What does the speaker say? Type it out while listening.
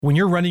when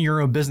you're running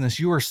your own business,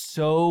 you are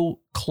so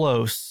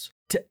close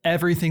to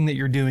everything that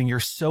you're doing.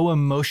 You're so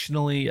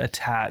emotionally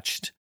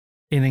attached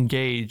and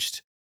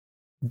engaged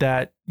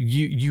that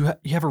you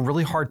have a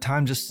really hard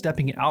time just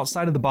stepping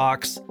outside of the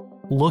box,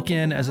 look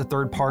in as a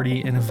third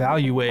party, and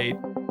evaluate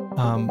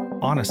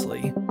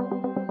honestly.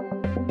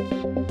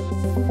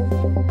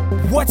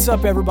 What's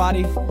up,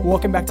 everybody?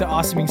 Welcome back to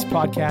Awesome Inc.'s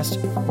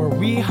podcast, where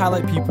we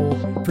highlight people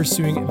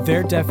pursuing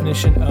their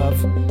definition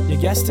of, you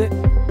guessed it,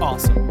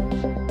 awesome.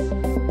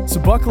 So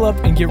buckle up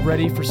and get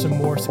ready for some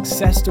more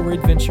success story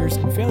adventures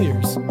and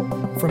failures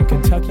from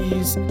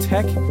Kentucky's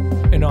tech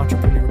and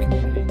entrepreneur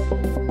community.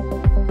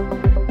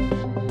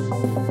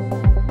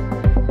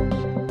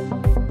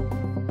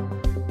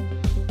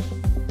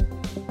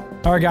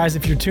 All right, guys,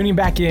 if you're tuning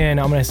back in,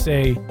 I'm going to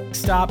say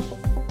stop,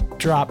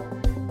 drop,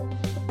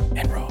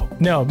 and roll.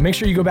 No, make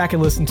sure you go back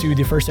and listen to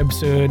the first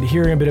episode,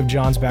 hearing a bit of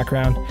John's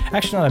background.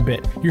 Actually, not a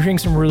bit. You're hearing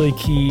some really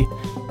key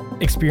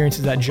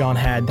experiences that John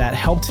had that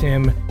helped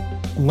him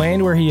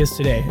land where he is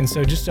today. And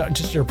so just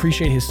to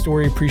appreciate his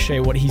story,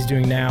 appreciate what he's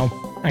doing now,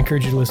 I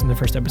encourage you to listen to the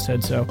first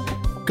episode. So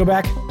go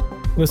back,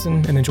 listen,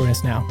 and then join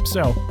us now.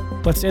 So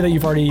let's say that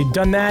you've already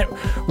done that.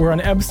 We're on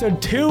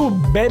episode 2,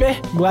 baby.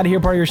 Glad to hear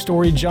part of your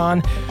story,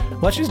 John.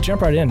 Let's just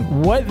jump right in.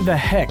 What the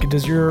heck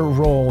does your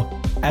role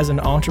as an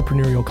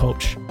entrepreneurial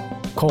coach?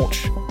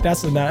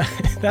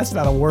 That's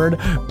not a word.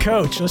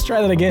 Coach. Let's try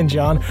that again,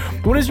 John.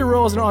 What does your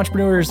role as an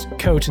entrepreneur's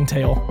coach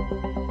entail?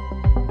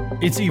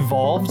 It's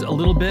evolved a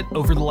little bit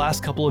over the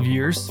last couple of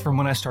years from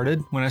when I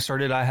started. When I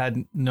started, I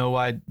had no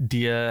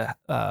idea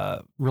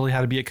really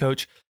how to be a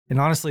coach.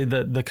 And honestly,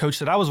 the coach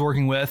that I was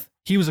working with,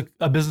 he was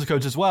a business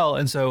coach as well.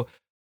 And so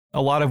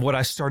a lot of what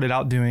I started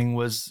out doing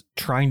was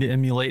trying to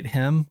emulate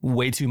him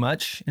way too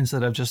much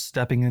instead of just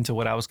stepping into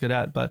what I was good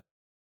at. But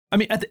I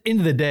mean, at the end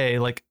of the day,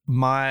 like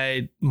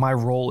my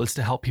role is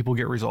to help people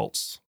get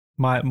results.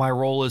 My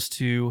role is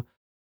to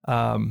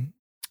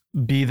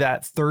be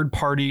that third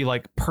party,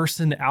 like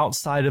person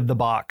outside of the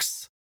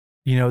box.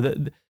 You know,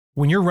 that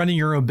when you're running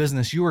your own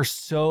business, you are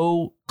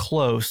so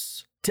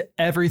close to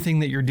everything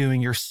that you're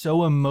doing. You're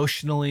so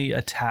emotionally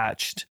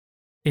attached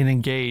and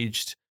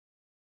engaged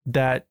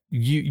that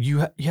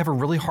you have a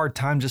really hard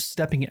time just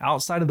stepping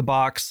outside of the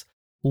box,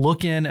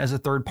 look in as a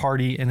third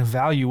party, and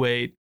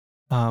evaluate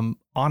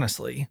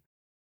honestly.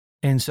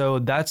 And so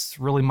that's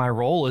really my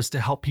role, is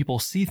to help people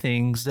see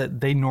things that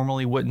they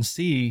normally wouldn't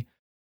see.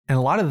 And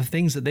a lot of the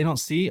things that they don't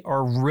see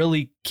are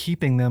really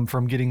keeping them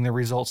from getting the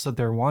results that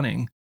they're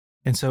wanting.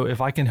 And so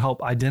if I can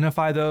help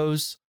identify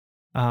those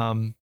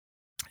and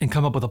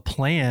come up with a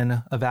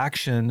plan of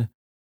action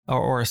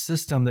or a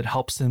system that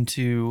helps them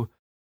to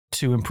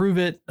improve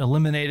it,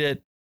 eliminate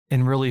it,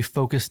 and really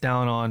focus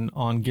down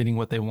on getting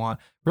what they want,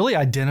 really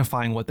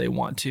identifying what they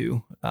want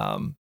to.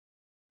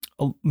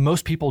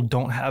 Most people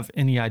don't have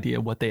any idea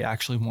what they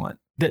actually want.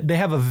 They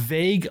have a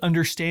vague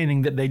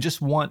understanding that they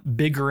just want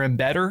bigger and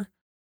better.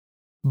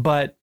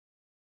 But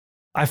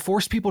I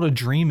force people to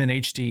dream in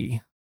HD,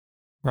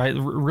 right?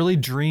 Really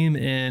dream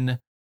in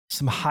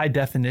some high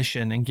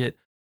definition and get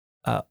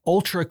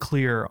ultra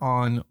clear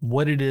on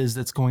what it is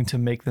that's going to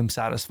make them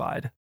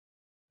satisfied.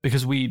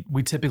 Because we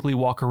typically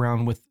walk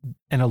around with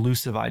an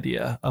elusive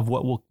idea of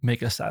what will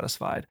make us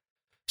satisfied.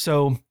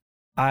 So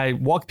I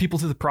walk people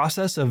through the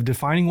process of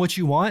defining what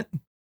you want,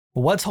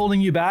 what's holding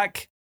you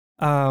back,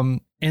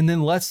 and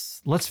then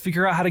let's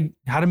figure out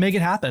how to make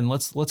it happen.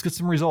 Let's get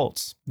some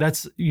results.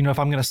 That's, you know, if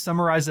I'm going to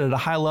summarize it at a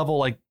high level,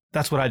 like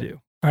that's what I do.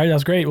 All right, that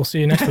was great. We'll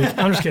see you next week.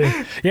 I'm just kidding.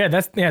 Yeah,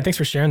 thanks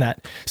for sharing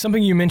that.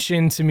 Something you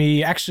mentioned to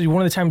me, actually,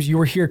 one of the times you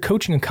were here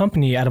coaching a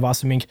company out of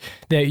Awesome Inc.,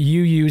 that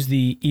you use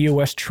the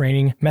EOS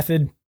training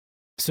method.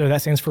 So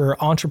that stands for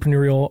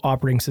Entrepreneurial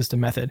Operating System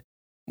Method.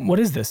 What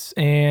is this?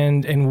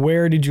 And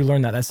where did you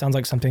learn that? That sounds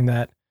like something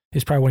that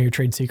is probably one of your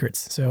trade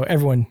secrets. So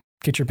everyone,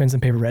 get your pens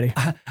and paper ready.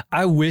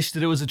 I wish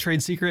that it was a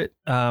trade secret.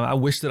 I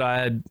wish that I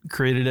had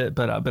created it,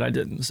 but I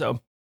didn't. So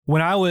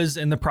when I was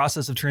in the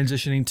process of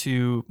transitioning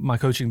to my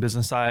coaching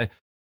business, I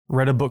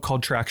read a book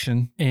called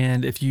Traction.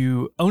 And if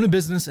you own a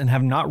business and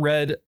have not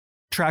read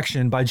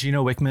Traction by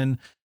Gino Wickman,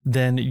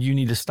 then you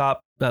need to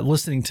stop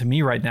listening to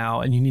me right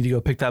now, and you need to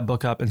go pick that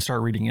book up and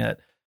start reading it.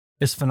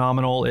 It's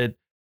phenomenal. It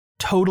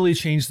totally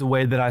changed the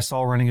way that I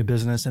saw running a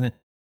business. And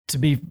to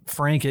be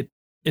frank, it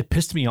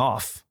pissed me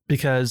off,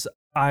 because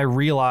I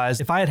realized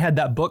if I had had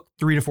that book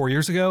 3 to 4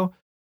 years ago,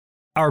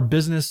 our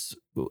business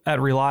at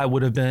Rely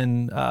would have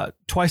been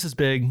twice as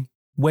big,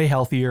 way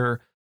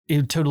healthier.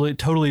 It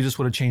totally just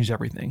would have changed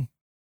everything.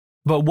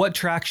 But what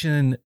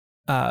Traction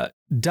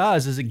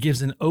does is it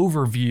gives an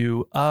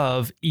overview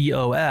of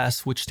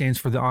EOS, which stands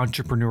for the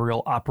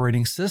Entrepreneurial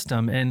Operating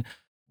System. And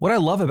what I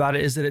love about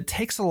it is that it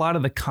takes a lot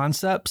of the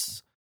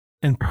concepts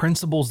and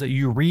principles that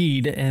you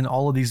read in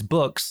all of these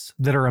books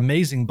that are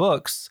amazing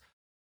books,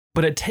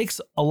 but it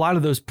takes a lot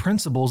of those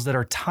principles that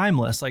are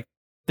timeless. Like,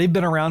 they've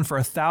been around for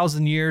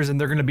 1,000 years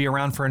and they're going to be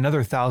around for another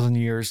 1,000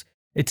 years.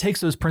 It takes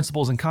those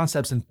principles and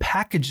concepts and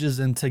packages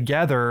them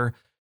together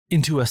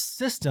into a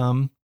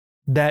system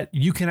that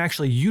you can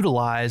actually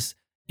utilize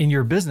in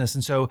your business.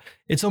 And so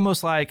it's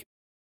almost like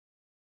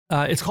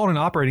It's called an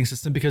operating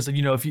system because,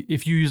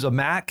 if you use a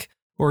Mac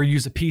or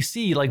use a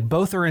PC, like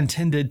both are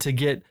intended to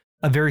get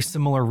a very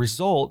similar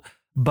result,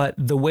 but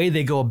the way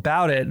they go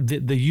about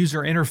it, the user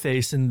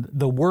interface and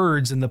the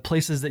words and the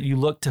places that you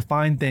look to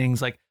find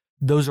things, like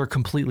those are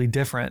completely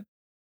different.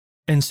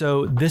 And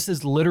so this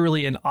is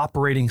literally an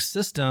operating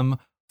system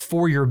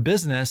for your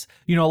business.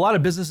 A lot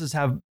of businesses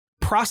have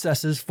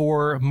processes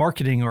for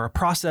marketing or a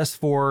process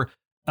for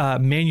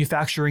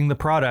manufacturing the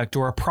product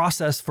or a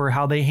process for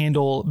how they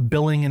handle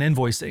billing and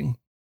invoicing.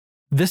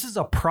 This is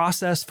a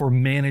process for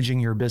managing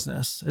your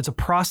business. It's a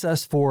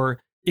process for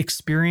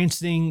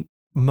experiencing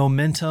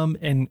momentum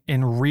and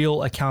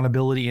real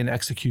accountability and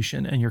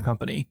execution in your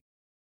company.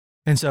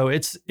 And so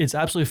it's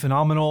absolutely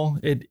phenomenal.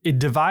 It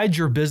divides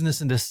your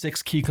business into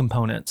 6 key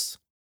components.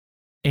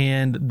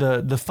 And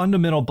the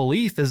fundamental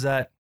belief is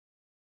that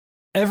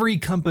every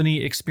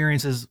company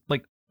experiences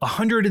like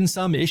 100 and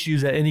some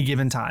issues at any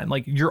given time.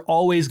 Like you're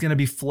always going to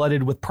be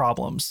flooded with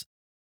problems.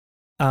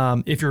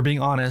 If you're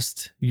being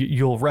honest,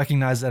 you'll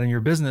recognize that in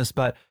your business,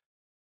 but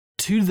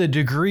to the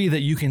degree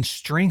that you can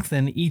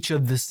strengthen each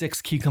of the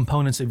 6 key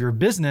components of your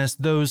business,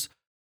 those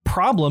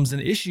problems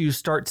and issues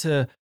start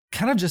to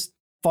kind of just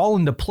fall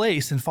into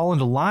place and fall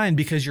into line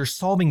because you're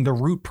solving the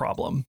root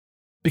problem.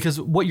 Because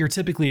what you're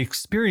typically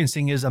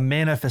experiencing is a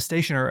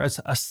manifestation or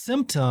a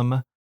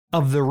symptom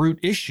of the root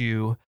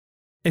issue.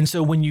 And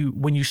so when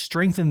you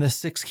strengthen the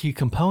 6 key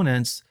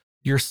components,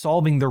 you're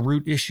solving the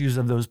root issues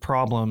of those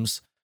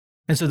problems.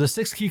 And so the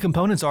 6 key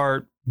components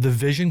are the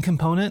vision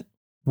component,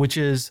 which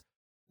is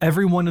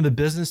everyone in the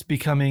business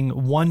becoming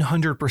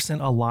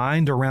 100%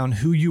 aligned around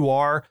who you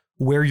are,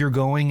 where you're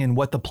going, and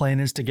what the plan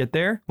is to get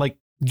there, like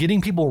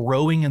getting people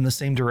rowing in the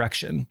same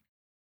direction.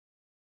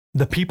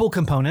 The people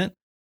component,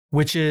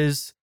 which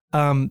is,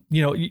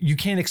 you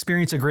can't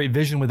experience a great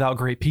vision without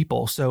great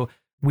people. So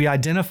we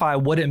identify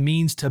what it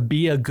means to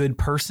be a good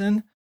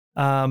person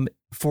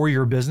for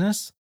your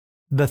business.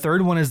 The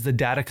third one is the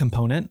data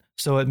component.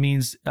 So it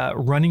means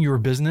running your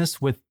business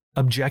with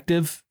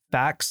objective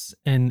facts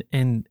and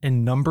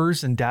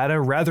numbers and data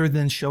rather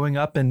than showing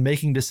up and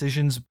making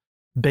decisions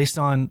based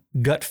on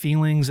gut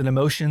feelings and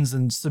emotions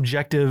and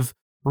subjective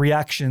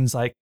reactions,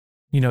 like,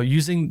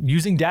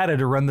 using data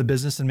to run the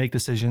business and make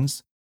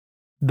decisions.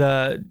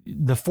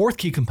 The fourth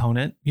key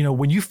component,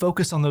 when you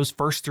focus on those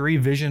first 3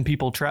 vision,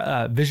 people,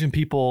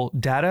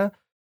 data,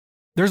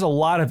 there's a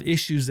lot of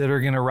issues that are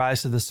going to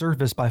rise to the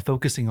surface by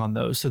focusing on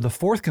those. So the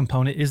fourth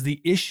component is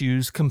the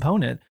issues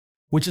component,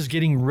 which is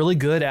getting really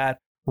good at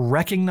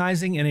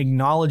recognizing and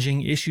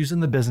acknowledging issues in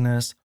the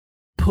business,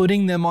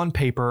 putting them on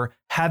paper,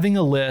 having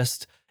a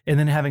list, and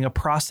then having a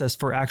process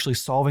for actually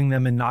solving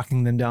them and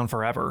knocking them down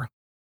forever.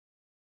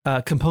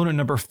 Component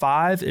number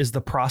 5 is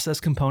the process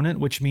component,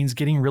 which means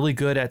getting really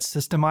good at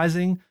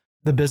systemizing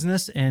the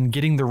business and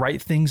getting the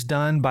right things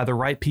done by the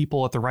right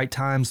people at the right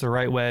times, the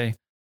right way.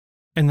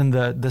 And then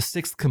the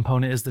 6th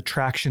component is the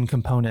traction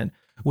component,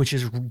 which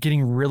is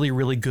getting really,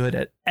 really good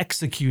at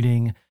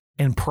executing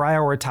and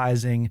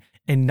prioritizing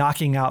and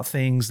knocking out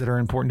things that are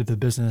important to the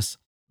business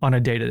on a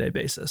day-to-day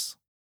basis.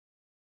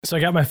 So I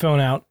got my phone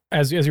out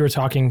as you were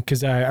talking,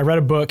 because I read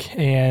a book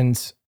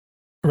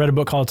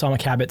called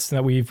Atomic Habits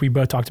that we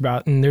both talked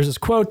about. And there's this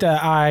quote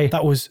that I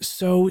thought was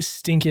so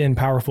stinking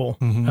powerful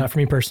for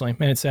me personally.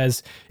 And it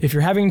says, if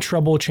you're having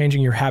trouble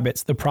changing your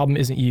habits, the problem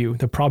isn't you.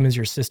 The problem is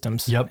your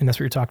systems. Yep. And that's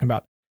what you're talking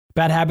about.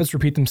 Bad habits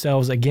repeat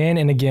themselves again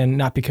and again,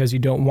 not because you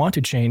don't want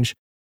to change,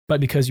 but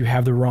because you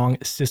have the wrong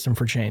system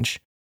for change.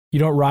 You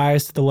don't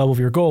rise to the level of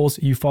your goals,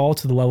 you fall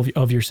to the level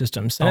of your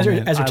systems. And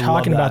as you're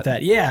talking about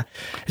that, as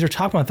you're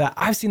talking about that,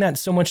 I've seen that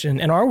so much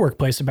in our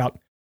workplace about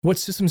what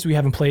systems we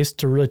have in place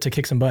to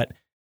kick some butt.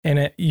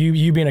 And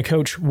you being a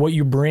coach, what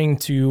you bring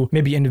to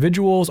maybe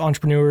individuals,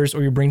 entrepreneurs,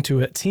 or you bring to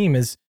a team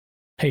is,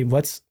 hey,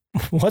 let's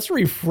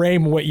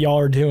reframe what y'all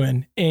are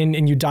doing.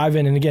 And you dive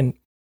in. And again,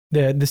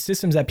 the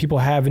systems that people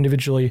have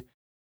individually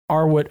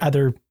are what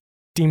either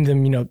deem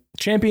them,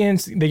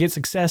 champions, they get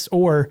success,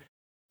 or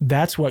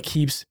that's what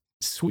keeps,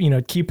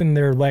 keeping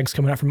their legs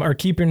coming out from, or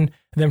keeping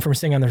them from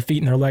staying on their feet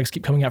and their legs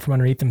keep coming out from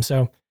underneath them.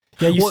 So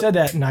yeah, you said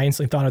that and I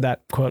instantly thought of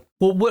that quote.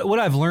 Well, what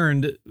I've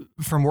learned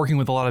from working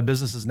with a lot of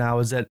businesses now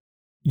is that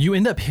you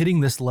end up hitting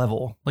this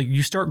level, like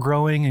you start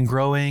growing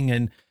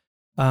and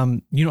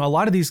a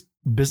lot of these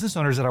business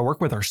owners that I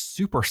work with are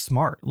super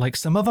smart. Like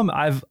some of them,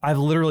 I've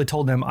literally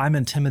told them, I'm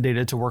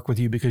intimidated to work with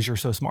you because you're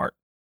so smart.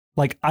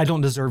 Like I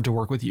don't deserve to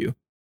work with you.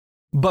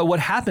 But what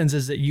happens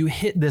is that you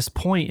hit this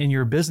point in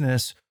your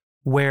business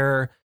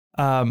where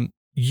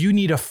you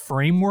need a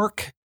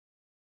framework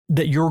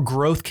that your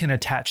growth can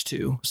attach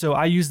to. So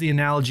I use the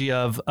analogy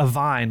of a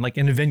vine, like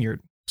in a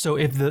vineyard. So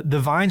if the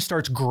vine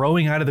starts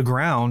growing out of the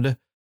ground,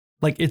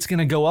 like it's going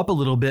to go up a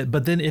little bit,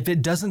 but then if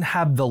it doesn't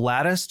have the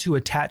lattice to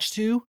attach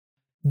to,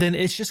 then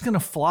it's just going to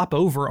flop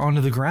over onto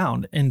the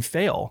ground and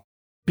fail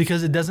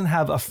because it doesn't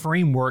have a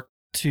framework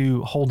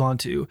to hold on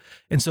to.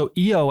 And so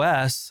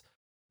EOS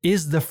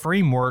is the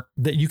framework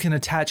that you can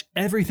attach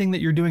everything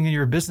that you're doing in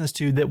your business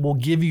to that will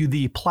give you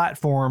the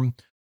platform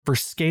for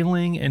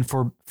scaling and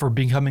for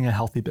becoming a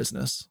healthy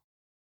business.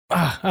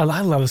 I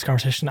love this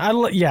conversation.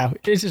 Yeah,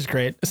 it's just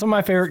great. Some of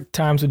my favorite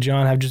times with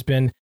John have just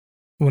been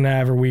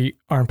whenever we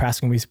aren't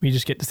passing, we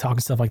just get to talk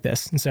and stuff like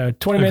this. And so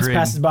 20 minutes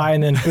passes by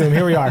and then boom,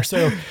 here we are.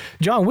 So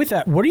John, with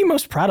that, what are you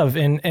most proud of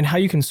and how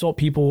you consult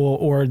people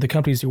or the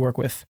companies you work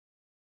with?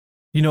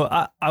 You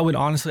know, I would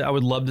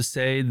love to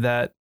say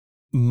that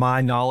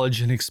my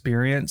knowledge and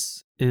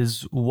experience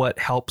is what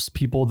helps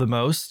people the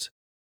most,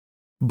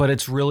 but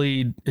it's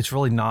really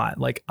not.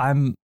 Like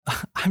I'm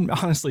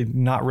honestly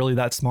not really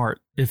that smart.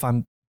 If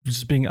I'm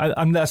just being,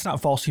 that's not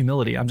false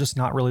humility. I'm just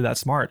not really that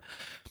smart.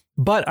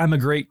 But I'm a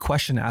great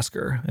question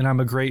asker and I'm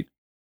a great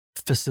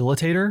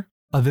facilitator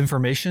of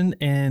information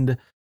and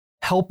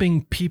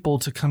helping people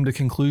to come to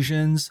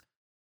conclusions.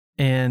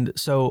 And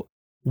so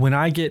when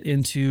I get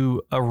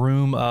into a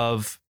room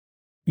of,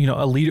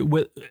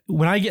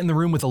 when I get in the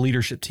room with a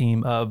leadership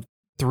team of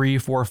 3,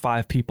 4,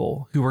 5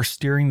 people who are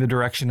steering the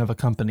direction of a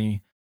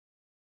company,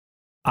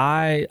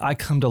 I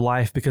come to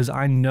life because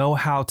I know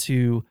how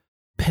to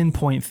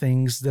pinpoint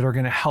things that are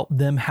going to help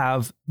them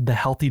have the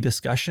healthy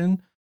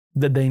discussion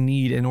that they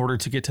need in order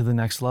to get to the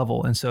next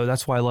level. And so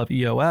that's why I love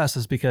EOS,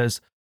 is because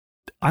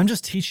I'm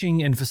just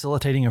teaching and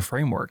facilitating a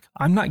framework.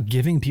 I'm not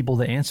giving people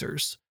the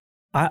answers.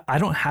 I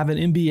don't have an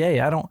MBA.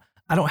 I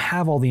don't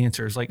have all the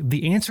answers. Like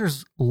the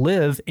answers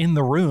live in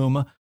the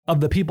room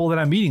of the people that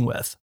I'm meeting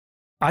with.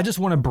 I just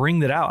want to bring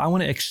that out. I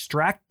want to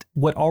extract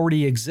what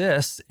already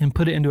exists and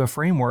put it into a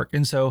framework.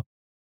 And so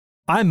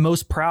I'm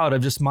most proud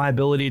of just my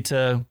ability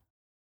to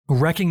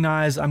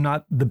recognize I'm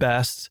not the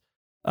best,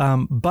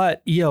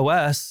 but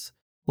EOS,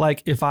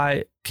 like if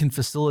I can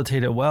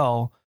facilitate it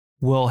well,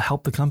 will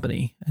help the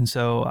company. And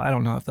so I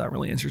don't know if that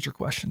really answers your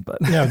question,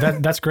 but no,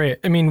 that's great.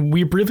 I mean,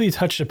 we briefly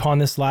touched upon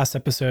this last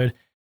episode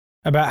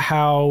about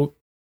how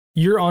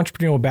your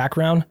entrepreneurial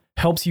background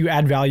helps you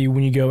add value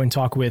when you go and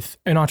talk with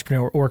an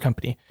entrepreneur or a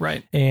company.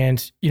 Right.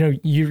 And,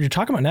 you're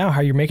talking about now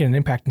how you're making an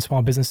impact in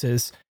small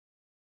businesses,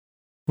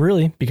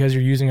 really, because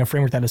you're using a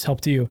framework that has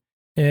helped you.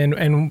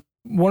 And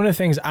one of the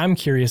things I'm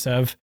curious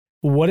of,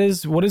 what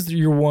is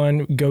your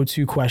one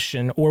go-to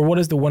question, or what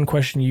is the one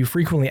question you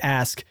frequently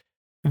ask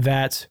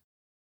that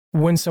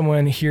when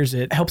someone hears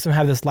it helps them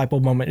have this light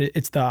bulb moment?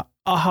 It's the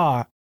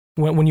aha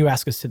when you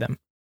ask this to them.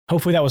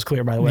 Hopefully that was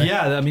clear, by the way.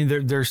 Yeah, I mean,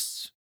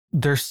 there's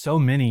so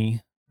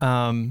many.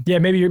 Yeah,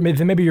 maybe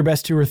your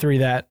best 2 or 3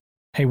 that,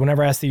 hey,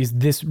 whenever I ask these,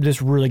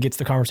 this really gets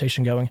the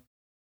conversation going.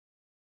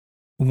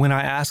 When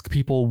I ask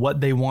people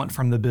what they want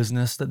from the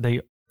business that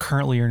they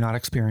currently are not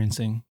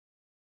experiencing,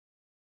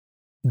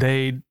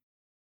 they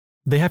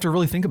have to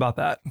really think about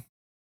that.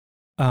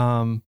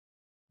 And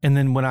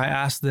then when I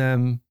ask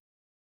them,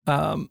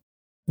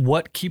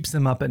 what keeps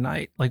them up at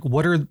night? Like,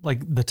 what are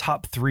like the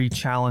top 3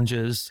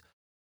 challenges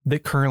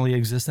that currently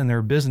exist in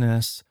their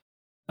business,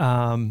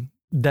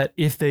 that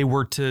if they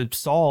were to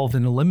solve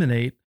and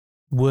eliminate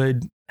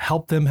would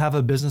help them have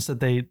a business that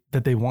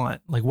they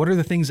want? Like, what are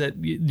the things that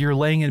you're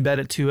laying in bed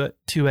at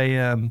 2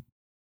 a.m.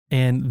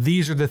 and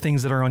these are the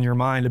things that are on your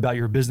mind about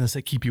your business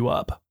that keep you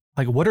up?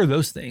 Like, what are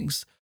those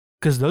things?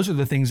 Because those are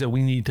the things that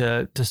we need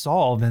to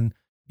solve. And,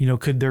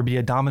 could there be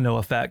a domino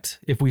effect?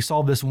 If we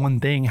solve this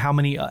one thing, how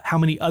many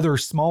other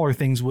smaller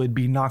things would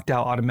be knocked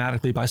out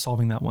automatically by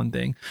solving that one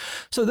thing?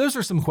 So those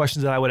are some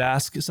questions that I would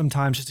ask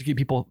sometimes just to keep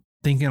people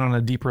thinking on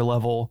a deeper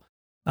level.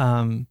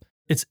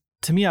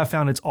 To me, I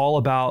found it's all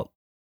about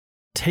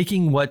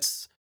taking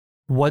what's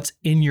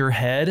in your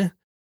head,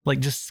 like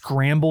just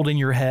scrambled in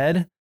your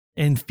head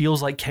and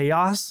feels like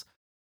chaos,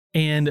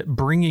 and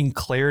bringing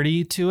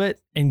clarity to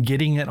it and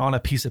getting it on a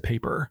piece of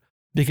paper.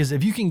 Because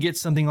if you can get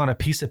something on a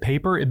piece of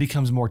paper, it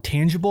becomes more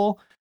tangible,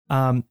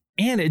 and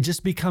it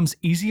just becomes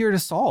easier to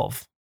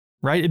solve,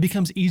 right? It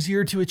becomes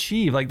easier to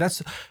achieve. Like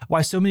that's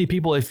why so many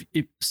people, if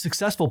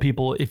successful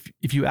people,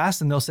 if you ask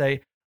them, they'll say,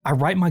 I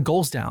write my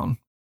goals down.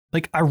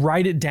 Like I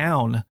write it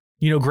down.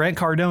 Grant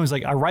Cardone is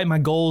like, I write my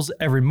goals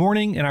every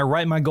morning and I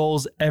write my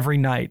goals every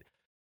night,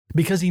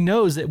 because he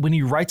knows that when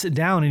he writes it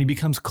down and he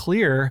becomes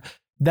clear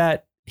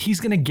that he's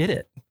going to get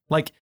it.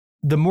 Like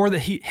the more that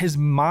his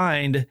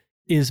mind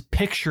is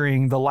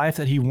picturing the life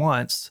that he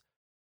wants,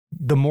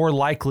 the more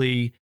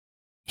likely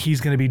he's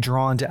going to be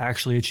drawn to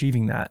actually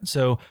achieving that.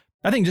 So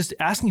I think just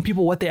asking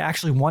people what they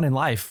actually want in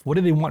life, what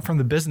do they want from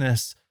the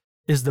business,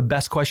 is the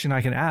best question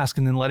I can ask,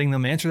 and then letting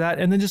them answer that,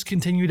 and then just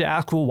continue to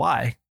ask, well,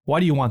 why? Why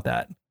do you want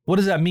that? What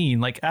does that mean?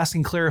 Like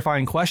asking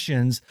clarifying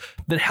questions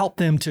that help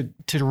them to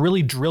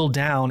really drill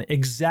down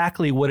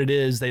exactly what it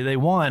is they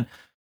want.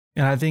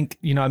 And I think,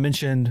 I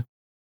mentioned,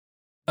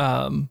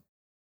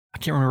 I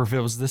can't remember if it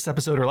was this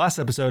episode or last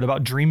episode,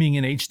 about dreaming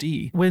in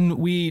HD. When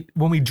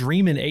we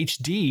dream in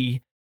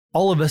HD,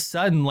 all of a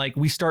sudden, like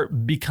we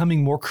start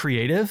becoming more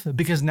creative,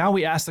 because now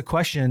we ask the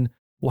question,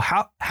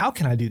 well, how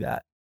can I do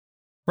that?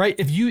 Right?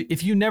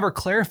 If you never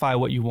clarify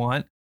what you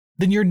want,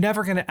 then you're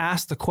never going to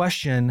ask the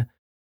question,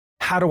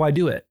 how do I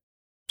do it?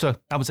 So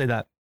I would say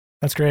that.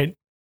 That's great.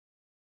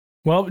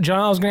 Well, John,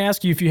 I was going to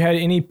ask you if you had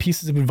any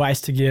pieces of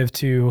advice to give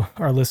to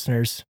our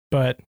listeners,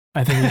 but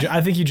I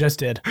think you just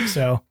did.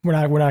 So we're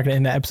not going to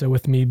end that episode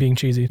with me being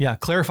cheesy. Yeah,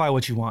 clarify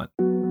what you want.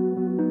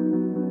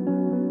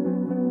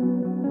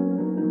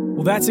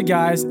 Well, that's it,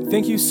 guys.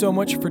 Thank you so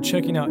much for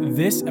checking out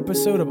this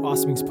episode of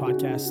Awesome Inc.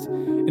 Podcast.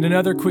 And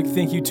another quick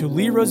thank you to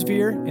Lee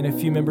Rosevere and a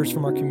few members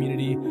from our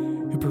community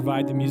who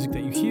provide the music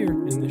that you hear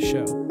in this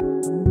show.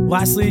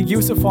 Lastly, give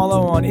us a follow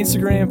on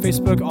Instagram,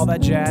 Facebook, all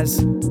that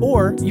jazz.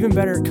 Or, even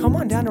better, come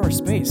on down to our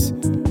space.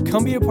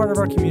 Come be a part of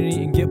our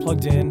community and get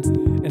plugged in,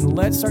 and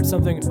let's start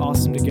something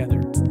awesome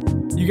together.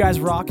 You guys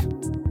rock.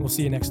 We'll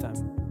see you next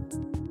time.